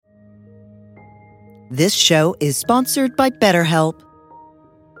This show is sponsored by BetterHelp.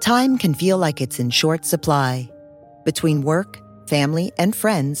 Time can feel like it's in short supply. Between work, family, and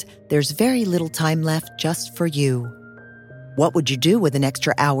friends, there's very little time left just for you. What would you do with an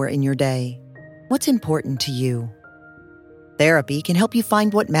extra hour in your day? What's important to you? Therapy can help you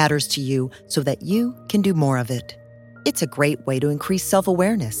find what matters to you so that you can do more of it. It's a great way to increase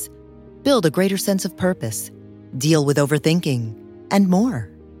self-awareness, build a greater sense of purpose, deal with overthinking, and more.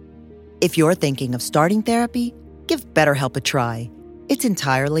 If you're thinking of starting therapy, give BetterHelp a try. It's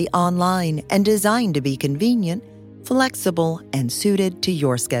entirely online and designed to be convenient, flexible, and suited to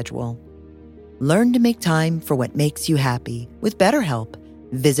your schedule. Learn to make time for what makes you happy with BetterHelp.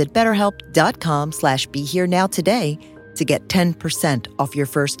 Visit BetterHelp.com/BeHereNow today to get 10% off your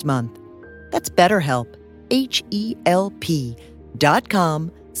first month. That's BetterHelp,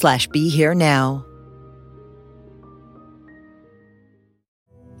 HELP.com/BeHereNow.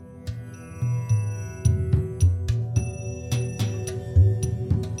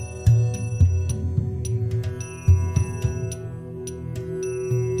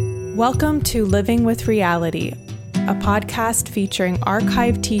 Welcome to Living with Reality, a podcast featuring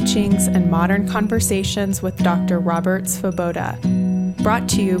archived teachings and modern conversations with Dr. Robert Svoboda, brought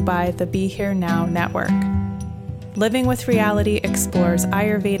to you by the Be Here Now Network. Living with Reality explores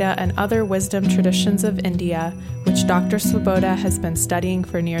Ayurveda and other wisdom traditions of India, which Dr. Svoboda has been studying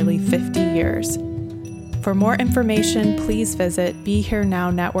for nearly 50 years. For more information, please visit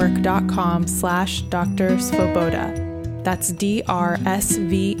BeHereNowNetwork.com/Dr. Svoboda. That's DRSVOBODA.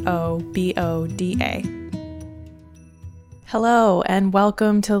 Hello, and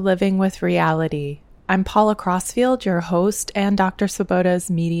welcome to Living with Reality. I'm Paula Crossfield, your host and Dr.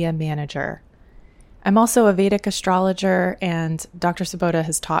 Svoboda's media manager. I'm also a Vedic astrologer, and Dr. Svoboda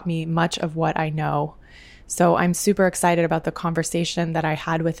has taught me much of what I know. So I'm super excited about the conversation that I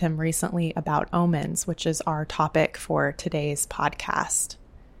had with him recently about omens, which is our topic for today's podcast.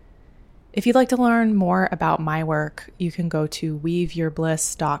 If you'd like to learn more about my work, you can go to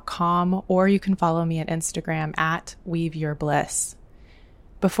weaveyourbliss.com, or you can follow me on Instagram at weaveyourbliss.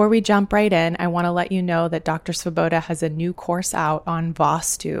 Before we jump right in, I want to let you know that Dr. Svoboda has a new course out on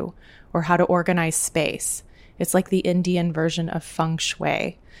Vastu, or how to organize space. It's like the Indian version of feng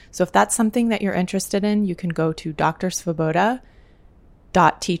shui. So if that's something that you're interested in, you can go to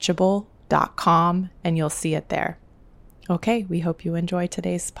drsvoboda.teachable.com and you'll see it there. Okay, we hope you enjoy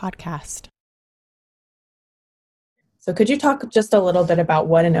today's podcast. So could you talk just a little bit about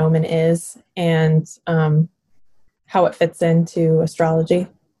what an omen is and how it fits into astrology?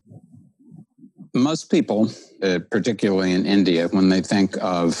 Most people, particularly in India, when they think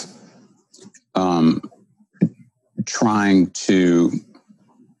of trying to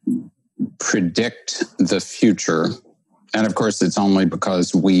predict the future, and of course it's only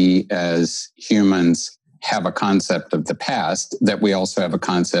because we as humans have a concept of the past that we also have a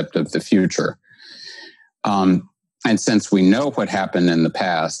concept of the future. And since we know what happened in the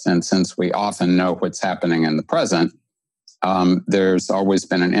past, and since we often know what's happening in the present, there's always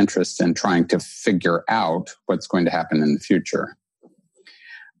been an interest in trying to figure out what's going to happen in the future.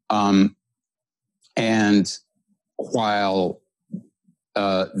 And while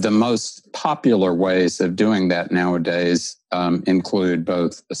the most popular ways of doing that nowadays include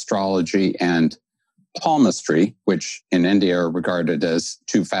both astrology and palmistry, which in India are regarded as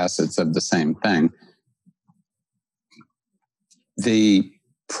two facets of the same thing, the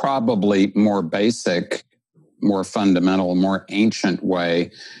probably more basic, more fundamental, more ancient way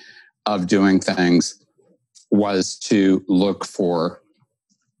of doing things was to look for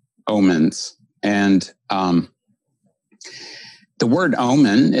omens. And the word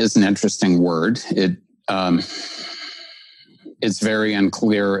omen is an interesting word. It's very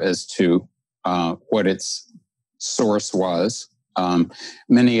unclear as to what its source was.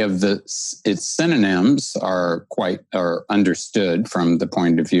 Many of its synonyms are understood from the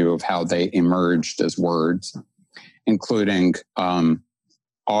point of view of how they emerged as words, including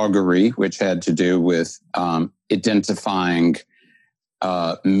augury, which had to do with identifying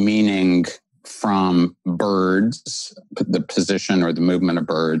meaning from birds, the position or the movement of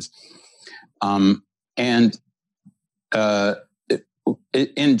birds, and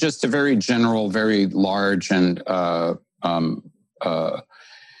in just a very general, very large and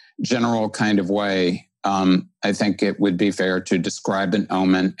general kind of way, I think it would be fair to describe an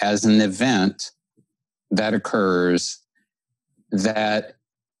omen as an event that occurs that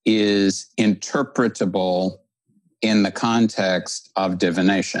is interpretable in the context of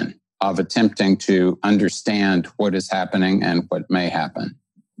divination, of attempting to understand what is happening and what may happen.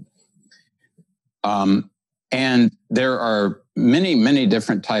 And there are many, many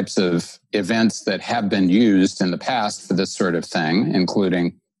different types of events that have been used in the past for this sort of thing,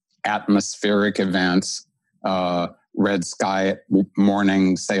 including atmospheric events, red sky at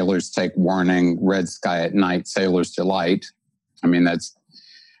morning, sailors take warning, red sky at night, sailors delight. I mean, that's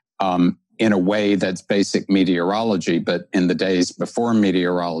in a way that's basic meteorology, but in the days before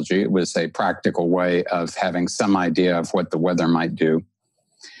meteorology, it was a practical way of having some idea of what the weather might do.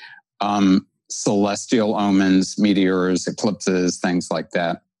 Celestial omens, meteors, eclipses, things like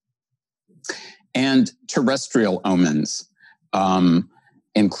that. And terrestrial omens,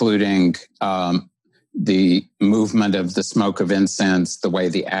 including the movement of the smoke of incense, the way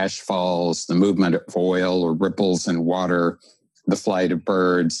the ash falls, the movement of oil or ripples in water, the flight of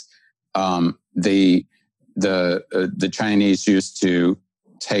birds. The Chinese used to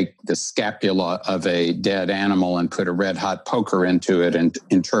take the scapula of a dead animal and put a red hot poker into it and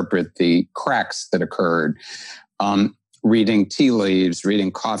interpret the cracks that occurred. Reading tea leaves,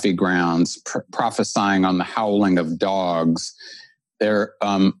 reading coffee grounds, prophesying on the howling of dogs. There's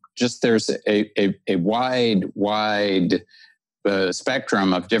a wide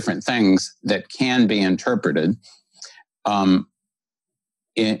spectrum of different things that can be interpreted.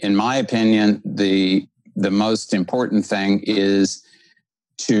 In my opinion, the most important thing is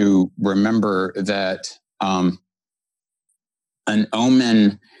to remember that an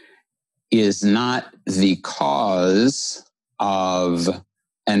omen is not the cause of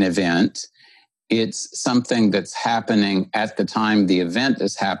an event. It's something that's happening at the time the event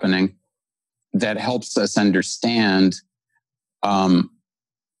is happening that helps us understand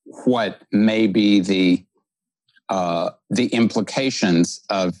what may be the implications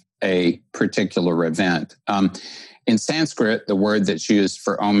of a particular event. In Sanskrit, the word that's used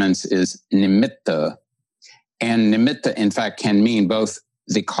for omens is nimitta. And nimitta, in fact, can mean both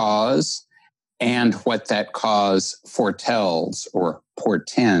the cause and what that cause foretells or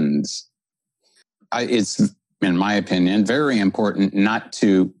portends. It's, in my opinion, very important not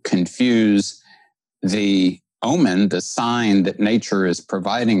to confuse the omen, the sign that nature is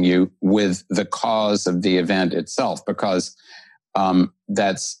providing you, with the cause of the event itself, because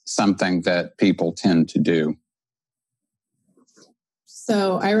that's something that people tend to do.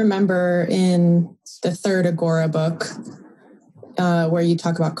 So I remember in the third Agora book, where you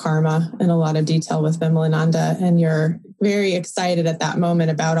talk about karma in a lot of detail with Vimalananda, and you're very excited at that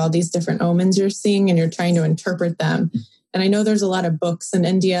moment about all these different omens you're seeing, and you're trying to interpret them. And I know there's a lot of books in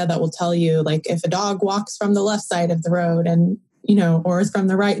India that will tell you, like, if a dog walks from the left side of the road and, or from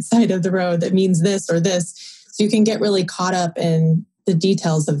the right side of the road, that means this or this. So you can get really caught up in the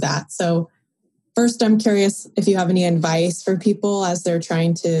details of that. So first, I'm curious if you have any advice for people as they're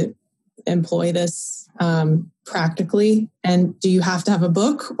trying to employ this practically. And do you have to have a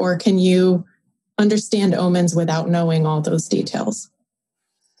book, or can you understand omens without knowing all those details?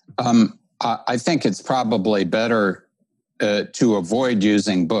 I think it's probably better to avoid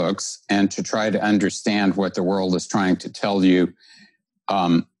using books and to try to understand what the world is trying to tell you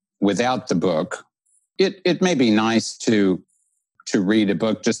without the book. It may be nice to read a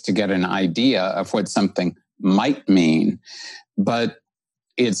book just to get an idea of what something might mean, but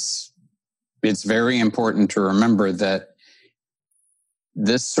it's very important to remember that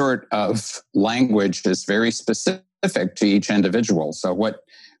this sort of language is very specific to each individual. So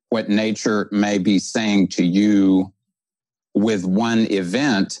what nature may be saying to you with one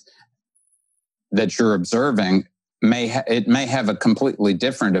event that you're observing may have a completely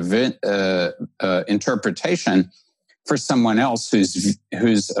different event interpretation for someone else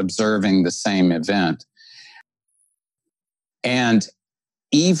who's observing the same event. And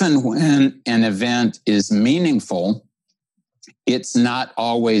even when an event is meaningful, it's not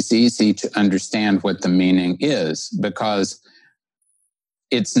always easy to understand what the meaning is, because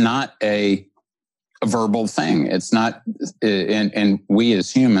it's not a verbal thing. It's not, and we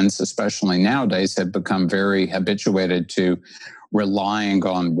as humans, especially nowadays, have become very habituated to relying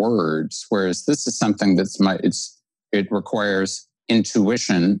on words, whereas this is something it requires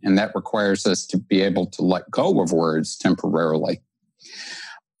intuition, and that requires us to be able to let go of words temporarily.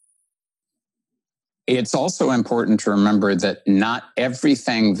 It's also important to remember that not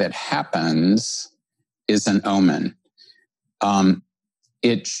everything that happens is an omen.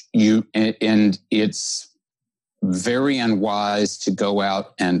 It's very unwise to go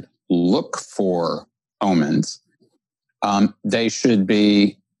out and look for omens. They should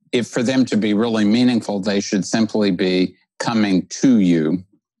be, if for them to be really meaningful, they should simply be coming to you.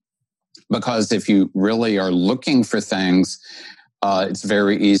 Because if you really are looking for things, it's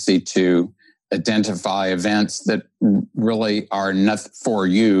very easy to identify events that really are for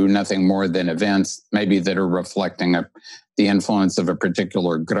you, nothing more than events, maybe that are reflecting the influence of a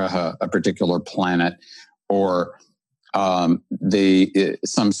particular graha, a particular planet, or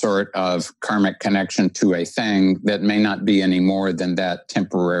some sort of karmic connection to a thing that may not be any more than that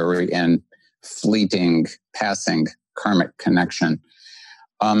temporary and fleeting, passing karmic connection.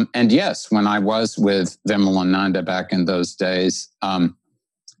 And yes, when I was with Vimalananda back in those days,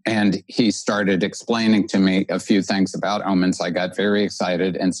 and he started explaining to me a few things about omens, I got very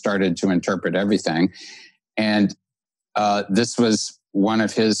excited and started to interpret everything. And this was one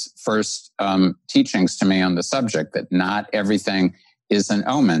of his first teachings to me on the subject, that not everything is an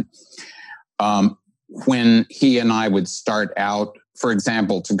omen. When he and I would start out, for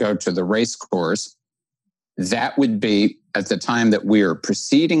example, to go to the race course, that would be at the time that we are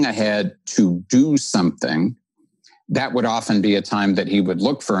proceeding ahead to do something. That would often be a time that he would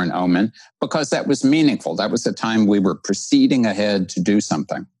look for an omen, because that was meaningful. That was the time we were proceeding ahead to do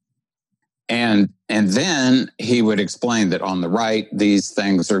something. And then he would explain that on the right, these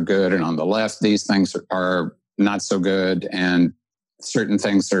things are good, and on the left, these things are not so good, and certain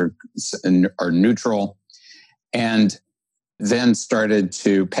things are neutral. And then started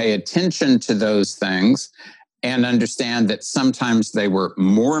to pay attention to those things and understand that sometimes they were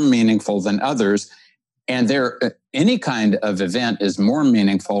more meaningful than others. And any kind of event is more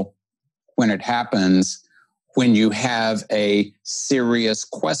meaningful when it happens when you have a serious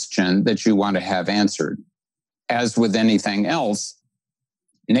question that you want to have answered. As with anything else,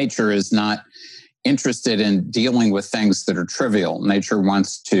 nature is not interested in dealing with things that are trivial. Nature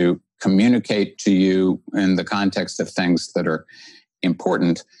wants to communicate to you in the context of things that are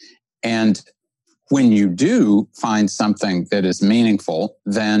important. And when you do find something that is meaningful,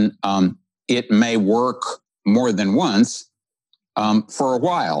 then it may work more than once. For a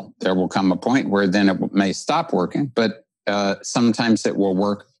while, there will come a point where then it may stop working, but sometimes it will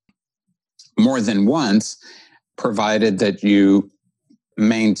work more than once, provided that you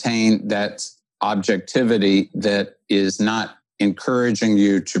maintain that objectivity that is not encouraging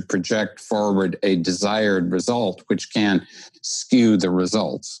you to project forward a desired result, which can skew the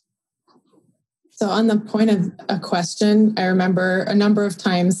results. So on the point of a question, I remember a number of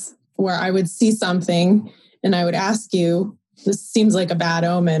times where I would see something and I would ask you, this seems like a bad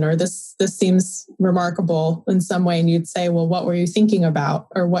omen, or this seems remarkable in some way. And you'd say, well, what were you thinking about?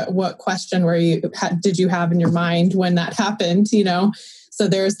 Or what question did you have in your mind when that happened? So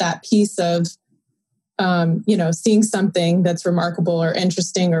there's that piece of, seeing something that's remarkable or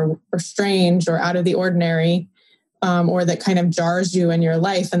interesting or strange or out of the ordinary, or that kind of jars you in your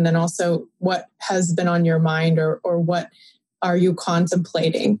life. And then also what has been on your mind, or what are you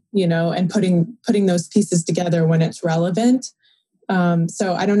contemplating, and putting those pieces together when it's relevant.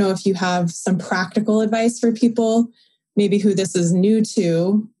 So I don't know if you have some practical advice for people, maybe who this is new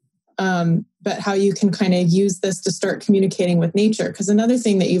to, but how you can kind of use this to start communicating with nature. Because another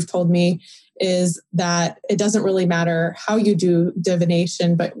thing that you've told me is that it doesn't really matter how you do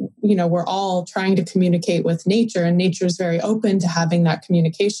divination, but we're all trying to communicate with nature, and nature is very open to having that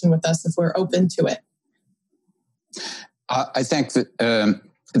communication with us if we're open to it. I think that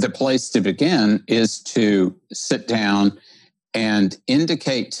the place to begin is to sit down and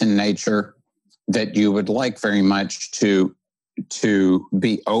indicate to nature that you would like very much to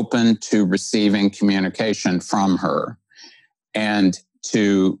be open to receiving communication from her, and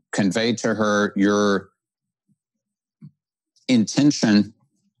to convey to her your intention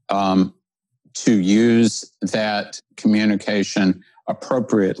to use that communication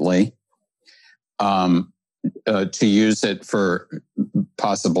appropriately, to use it for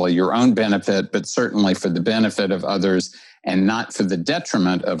possibly your own benefit, but certainly for the benefit of others and not for the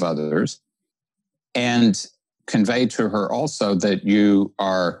detriment of others. And convey to her also that you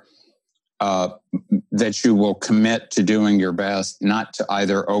are that you will commit to doing your best not to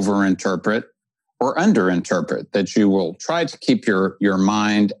either overinterpret or underinterpret, that you will try to keep your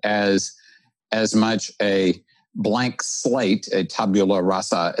mind as much a blank slate, a tabula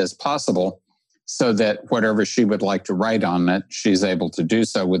rasa, as possible, so that whatever she would like to write on it, she's able to do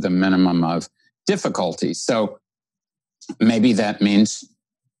so with a minimum of difficulty. So maybe that means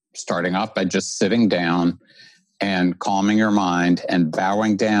starting off by just sitting down and calming your mind and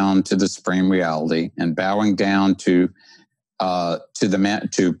bowing down to the supreme reality, and bowing down to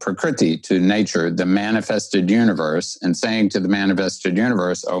Prakriti, to nature, the manifested universe, and saying to the manifested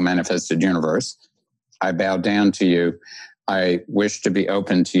universe, "Oh, manifested universe, I bow down to you. I wish to be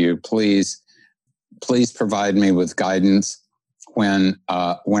open to you. Please provide me with guidance when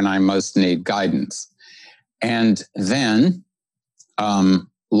I most need guidance." And then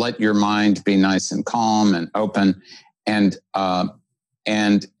let your mind be nice and calm and open. And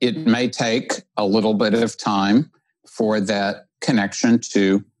it may take a little bit of time for that connection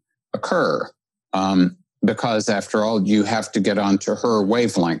to occur. Because after all, you have to get onto her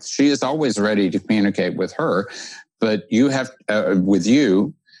wavelength. She is always ready to communicate with her, but you have with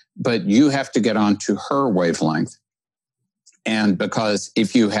you, but you have to get onto her wavelength. And because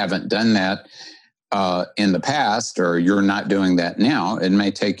if you haven't done that in the past, or you're not doing that now, it may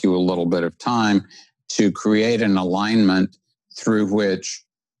take you a little bit of time to create an alignment through which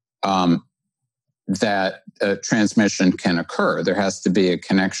that transmission can occur. There has to be a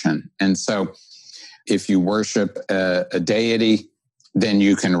connection. And so if you worship a deity, then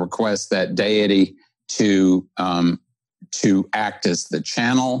you can request that deity to act as the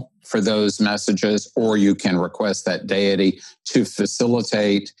channel for those messages, or you can request that deity to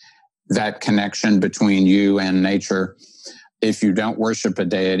facilitate that connection between you and nature. If you don't worship a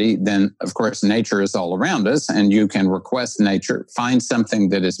deity, then of course nature is all around us, and you can request nature. Find something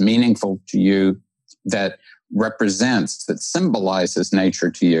that is meaningful to you, that represents, that symbolizes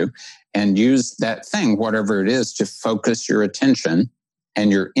nature to you, and use that thing, whatever it is, to focus your attention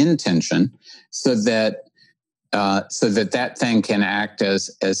and your intention so that that thing can act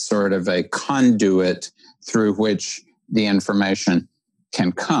as sort of a conduit through which the information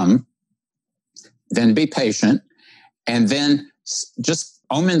can come. Then be patient. And then just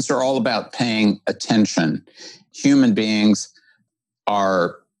omens are all about paying attention. Human beings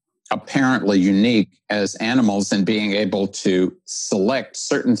are apparently unique as animals in being able to select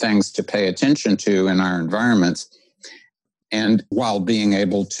certain things to pay attention to in our environments, and while being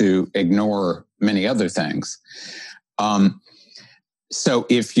able to ignore many other things. So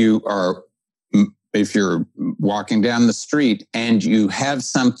if you're walking down the street and you have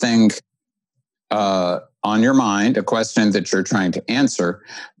something on your mind, a question that you're trying to answer,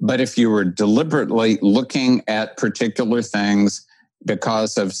 but if you were deliberately looking at particular things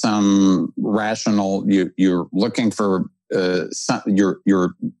because of some rational, you're looking for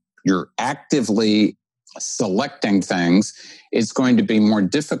you're actively selecting things, it's going to be more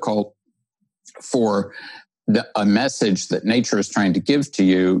difficult for a message that nature is trying to give to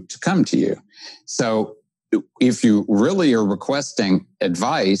you to come to you. So if you really are requesting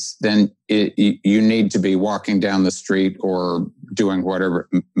advice, then you need to be walking down the street or doing whatever,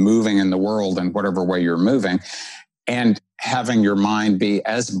 moving in the world in whatever way you're moving, and having your mind be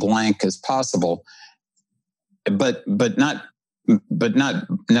as blank as possible, but not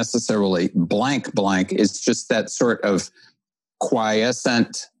necessarily blank. It's just that sort of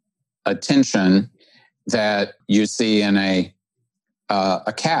quiescent attention that you see in a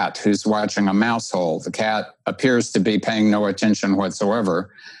cat who's watching a mouse hole. The cat appears to be paying no attention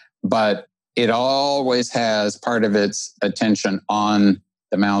whatsoever, but it always has part of its attention on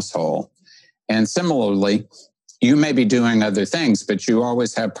the mouse hole. And similarly, you may be doing other things, but you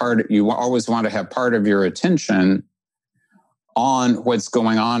always want to have part of your attention on what's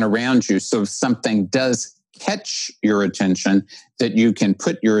going on around you. So if something does catch your attention, that you can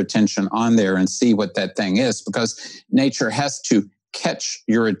put your attention on there and see what that thing is, because nature has to catch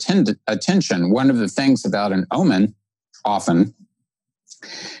your attention. One of the things about an omen often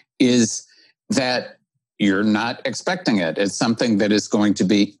is that you're not expecting it. It's something that is going to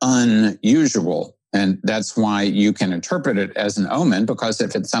be unusual. And that's why you can interpret it as an omen, because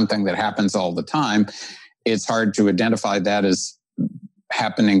if it's something that happens all the time, it's hard to identify that as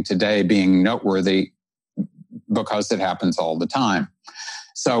happening today being noteworthy because it happens all the time.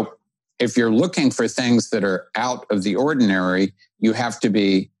 So if you're looking for things that are out of the ordinary, you have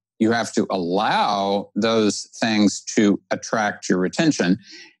to allow those things to attract your attention.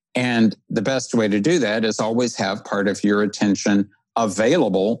 And the best way to do that is always have part of your attention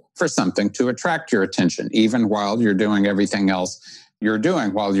available for something to attract your attention, even while you're doing everything else you're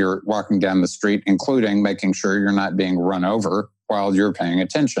doing while you're walking down the street, including making sure you're not being run over while you're paying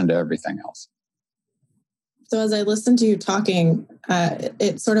attention to everything else. So as I listen to you talking,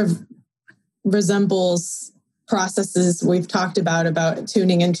 it sort of resembles processes we've talked about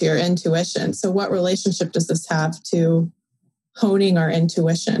tuning into your intuition. So what relationship does this have to honing our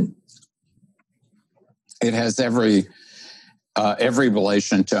intuition? It has every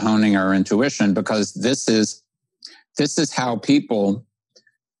relation to honing our intuition, because this is how people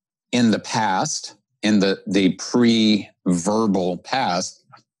in the past, in the pre-verbal past,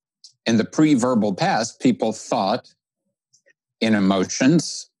 people thought in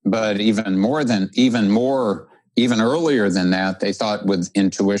emotions, but even earlier than that, they thought with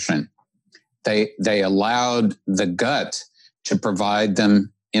intuition. They allowed the gut to provide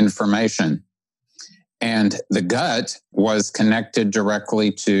them information. And the gut was connected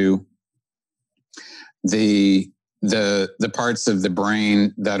directly to the parts of the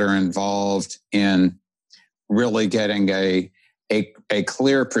brain that are involved in really getting a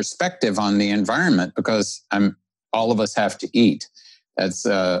clear perspective on the environment, because all of us have to eat. That's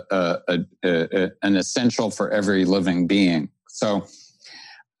an essential for every living being. So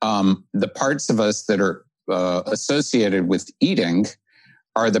the parts of us that are associated with eating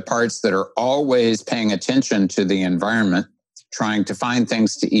are the parts that are always paying attention to the environment, trying to find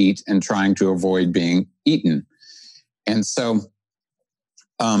things to eat and trying to avoid being eaten. And so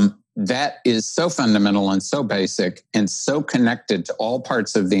that is so fundamental and so basic and so connected to all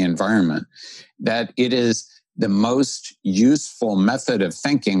parts of the environment that it is the most useful method of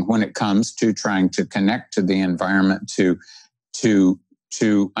thinking when it comes to trying to connect to the environment, to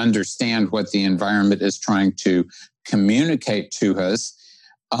understand what the environment is trying to communicate to us,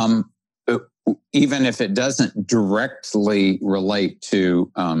 even if it doesn't directly relate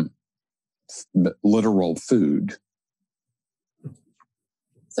to literal food.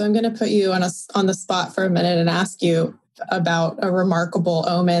 So I'm going to put you on the spot for a minute and ask you about a remarkable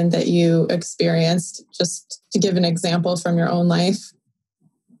omen that you experienced, just to give an example from your own life,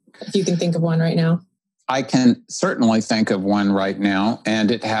 if you can think of one right now. I can certainly think of one right now,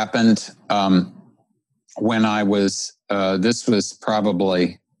 and it happened when I was, this was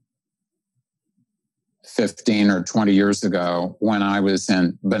probably 15 or 20 years ago, when I was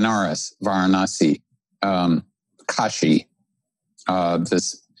in Benares, Varanasi, Kashi,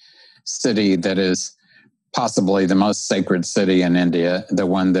 this city that is possibly the most sacred city in India, the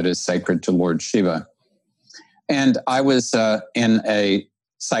one that is sacred to Lord Shiva. And I was in a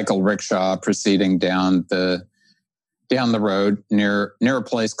cycle rickshaw proceeding down the road near a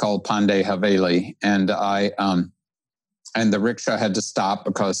place called Pandey Haveli, and the rickshaw had to stop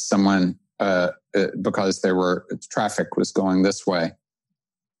because traffic was going this way,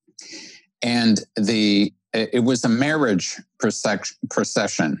 and it was a marriage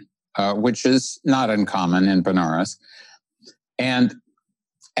procession, which is not uncommon in Benares, and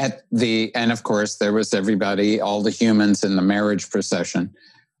of course there was everybody, all the humans in the marriage procession.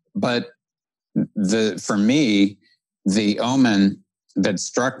 But for me, the omen that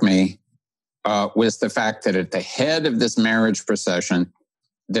struck me was the fact that at the head of this marriage procession,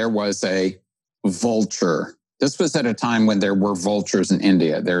 there was a vulture. This was at a time when there were vultures in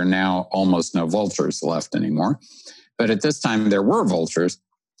India. There are now almost no vultures left anymore. But at this time, there were vultures.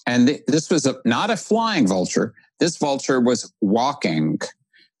 And this was not a flying vulture. This vulture was walking.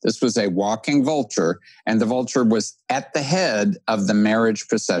 This was a walking vulture, and the vulture was at the head of the marriage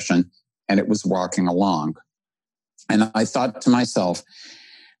procession, and it was walking along. And I thought to myself,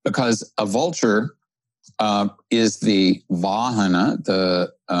 because a vulture is the vahana,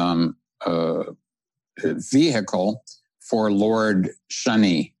 the vehicle for Lord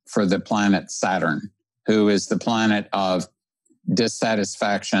Shani, for the planet Saturn, who is the planet of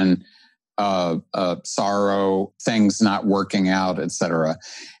dissatisfaction, sorrow, things not working out, etc.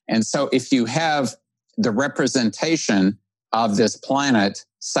 And so if you have the representation of this planet,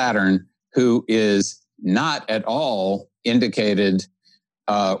 Saturn, who is not at all indicated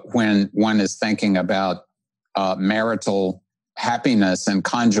when one is thinking about marital happiness and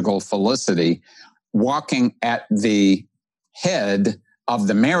conjugal felicity, walking at the head of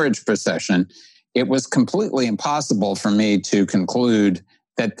the marriage procession, it was completely impossible for me to conclude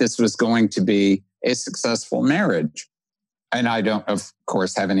that this was going to be a successful marriage. And I don't, of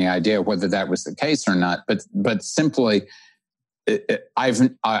course, have any idea whether that was the case or not. But simply,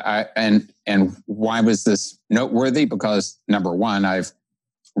 and why was this noteworthy? Because number one,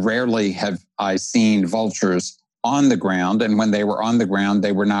 rarely have I seen vultures on the ground, and when they were on the ground,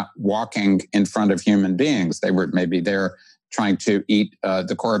 they were not walking in front of human beings. They were maybe there trying to eat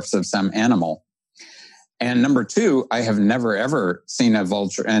the corpse of some animal. And number two, I have never, ever seen a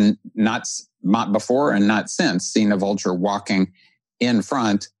vulture, and not before and not since, seen a vulture walking in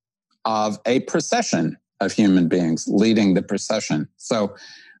front of a procession of human beings, leading the procession. So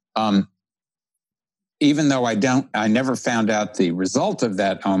even though I never found out the result of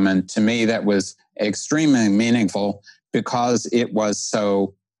that omen, to me that was extremely meaningful because it was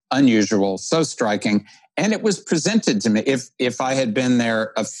so unusual, so striking, and it was presented to me. If I had been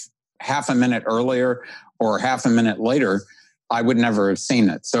there half a minute earlier or half a minute later, I would never have seen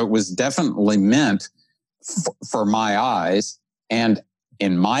it. So it was definitely meant for my eyes. And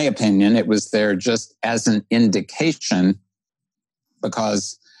in my opinion, it was there just as an indication,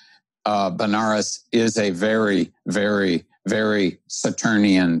 because Benares is a very, very, very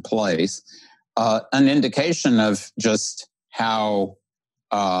Saturnian place, an indication of just how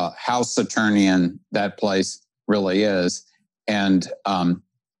how Saturnian that place really is. And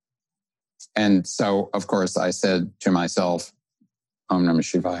so, of course, I said to myself, Om Namah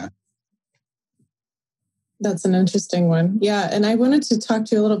Shivaya. That's an interesting one. Yeah. And I wanted to talk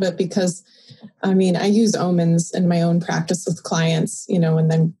to you a little bit because, I mean, I use omens in my own practice with clients, you know,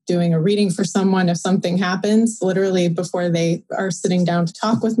 when I'm doing a reading for someone, if something happens, literally before they are sitting down to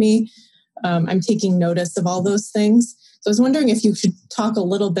talk with me, I'm taking notice of all those things. So I was wondering if you could talk a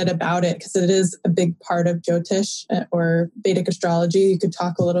little bit about it, because it is a big part of Jyotish or Vedic astrology. You could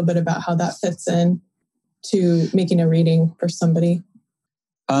talk a little bit about how that fits in to making a reading for somebody.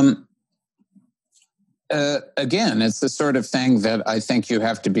 Again, it's the sort of thing that I think you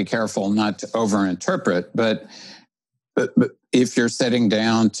have to be careful not to overinterpret. But if you're sitting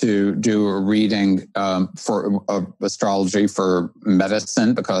down to do a reading for astrology for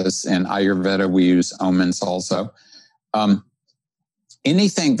medicine, because in Ayurveda we use omens also,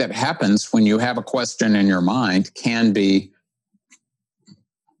 anything that happens when you have a question in your mind can be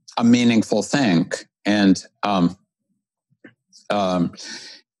a meaningful thing, and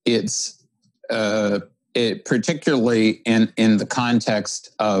it particularly in the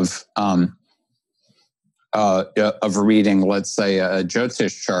context of reading, let's say, a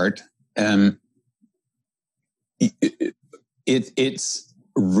Jyotish chart, it's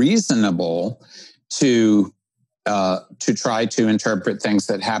reasonable to try to interpret things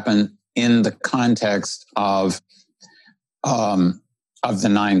that happen in the context of the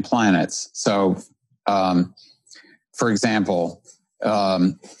 9 planets. So, for example,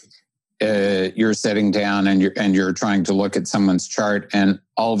 you're sitting down and you're trying to look at someone's chart, and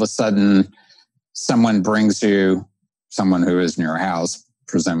all of a sudden someone who is in your house,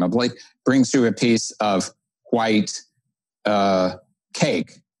 presumably, brings you a piece of white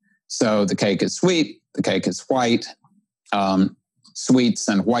cake. So the cake is sweet, the cake is white. Sweets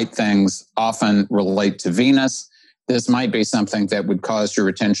and white things often relate to Venus. This might be something that would cause your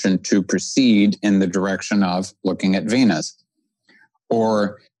attention to proceed in the direction of looking at Venus.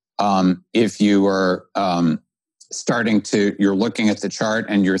 Or if you are you're looking at the chart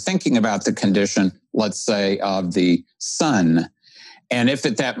and you're thinking about the condition, let's say, of the sun. And if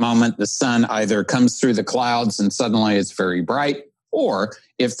at that moment the sun either comes through the clouds and suddenly it's very bright, or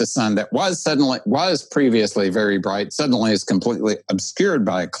if the sun that was previously very bright suddenly is completely obscured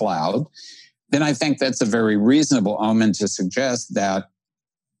by a cloud, then I think that's a very reasonable omen to suggest that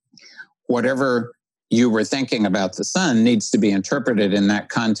whatever you were thinking about the sun needs to be interpreted in that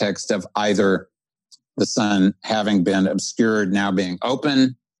context of either the sun having been obscured, now being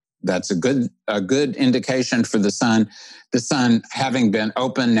open. That's a good indication for the sun. The sun having been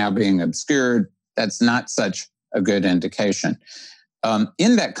open, now being obscured, that's not such a good indication.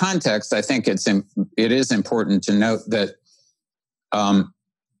 In that context, I think it is important to note that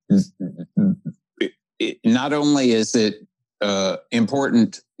not only is it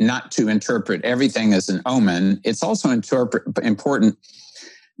important not to interpret everything as an omen, it's also important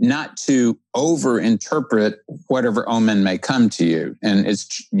not to over-interpret whatever omen may come to you. And it's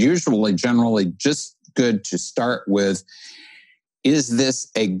generally just good to start with, is this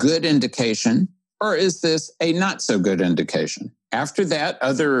a good indication or is this a not so good indication? After that,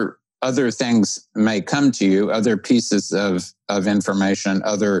 other things may come to you, other pieces of information,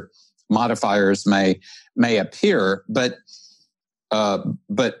 other modifiers may appear, but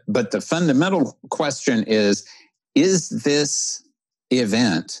the fundamental question is this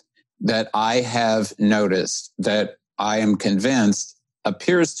event that I have noticed, that I am convinced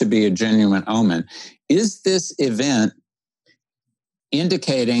appears to be a genuine omen, is this event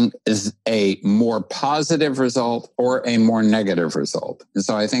indicating is a more positive result or a more negative result? And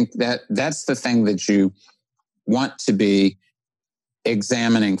so I think that's the thing that you want to be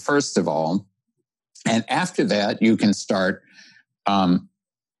examining first of all. And after that, you can start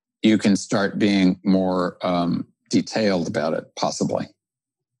being more detailed about it, possibly.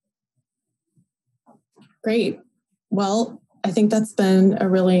 Great. Well, I think that's been a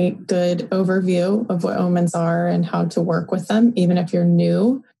really good overview of what omens are and how to work with them, even if you're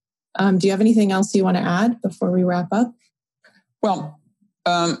new. Do you have anything else you want to add before we wrap up? Well,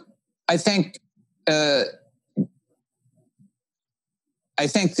 I think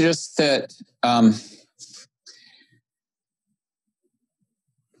just that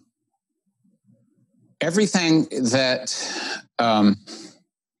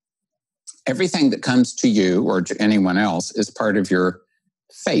everything that comes to you or to anyone else is part of your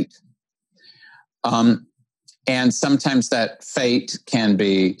fate. And sometimes that fate can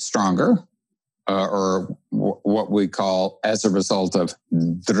be stronger or what we call as a result of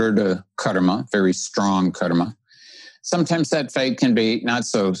drudha karma, very strong karma. sometimes that fate can be not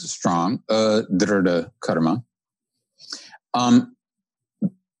so strong, drda karma. And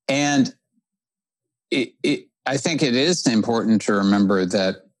I think it is important to remember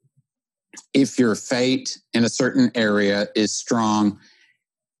that if your fate in a certain area is strong,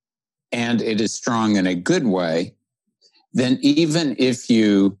 and it is strong in a good way, then even if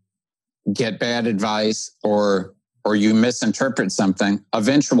you get bad advice or you misinterpret something,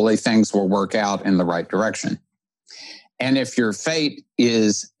 eventually things will work out in the right direction. And if your fate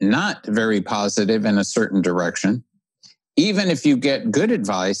is not very positive in a certain direction, even if you get good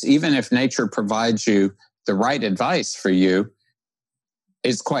advice, even if nature provides you the right advice for you,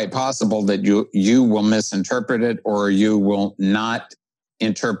 it's quite possible that you will misinterpret it, or you will not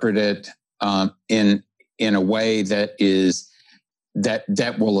interpret it in a way that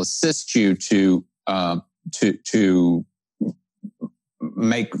will assist you to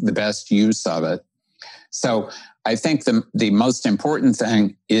make the best use of it. So I think the most important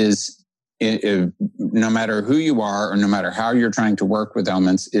thing is, no matter who you are or no matter how you're trying to work with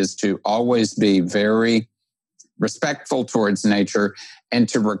omens, is to always be very respectful towards nature and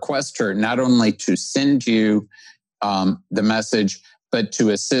to request her not only to send you the message, but to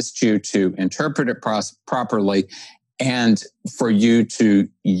assist you to interpret it properly and for you to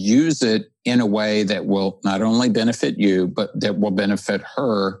use it in a way that will not only benefit you, but that will benefit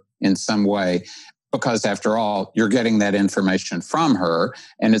her in some way. Because after all, you're getting that information from her,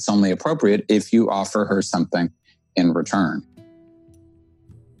 and it's only appropriate if you offer her something in return.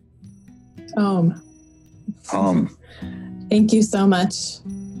 Thank you so much.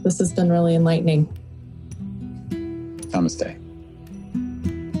 This has been really enlightening. Namaste.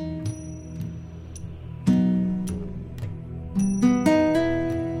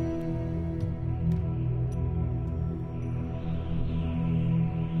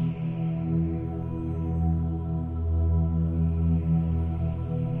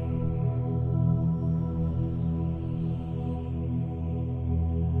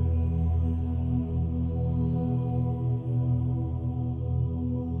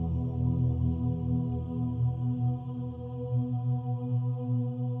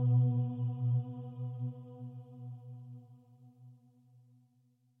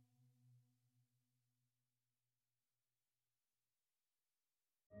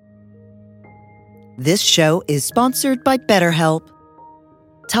 This show is sponsored by BetterHelp.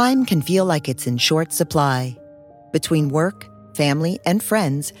 Time can feel like it's in short supply. Between work, family, and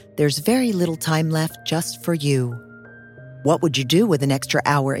friends, there's very little time left just for you. What would you do with an extra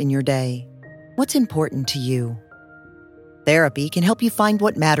hour in your day? What's important to you? Therapy can help you find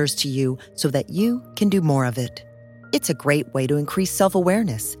what matters to you so that you can do more of it. It's a great way to increase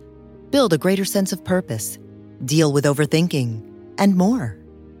self-awareness, build a greater sense of purpose, deal with overthinking, and more.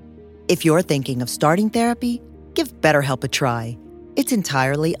 If you're thinking of starting therapy, give BetterHelp a try. It's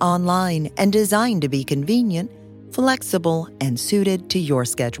entirely online and designed to be convenient, flexible, and suited to your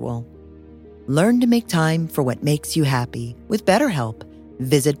schedule. Learn to make time for what makes you happy with BetterHelp.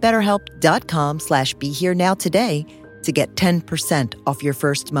 Visit BetterHelp.com/BeHereNow today to get 10% off your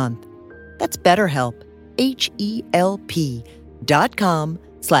first month. That's BetterHelp,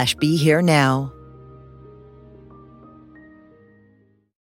 HELP.com/BeHereNow.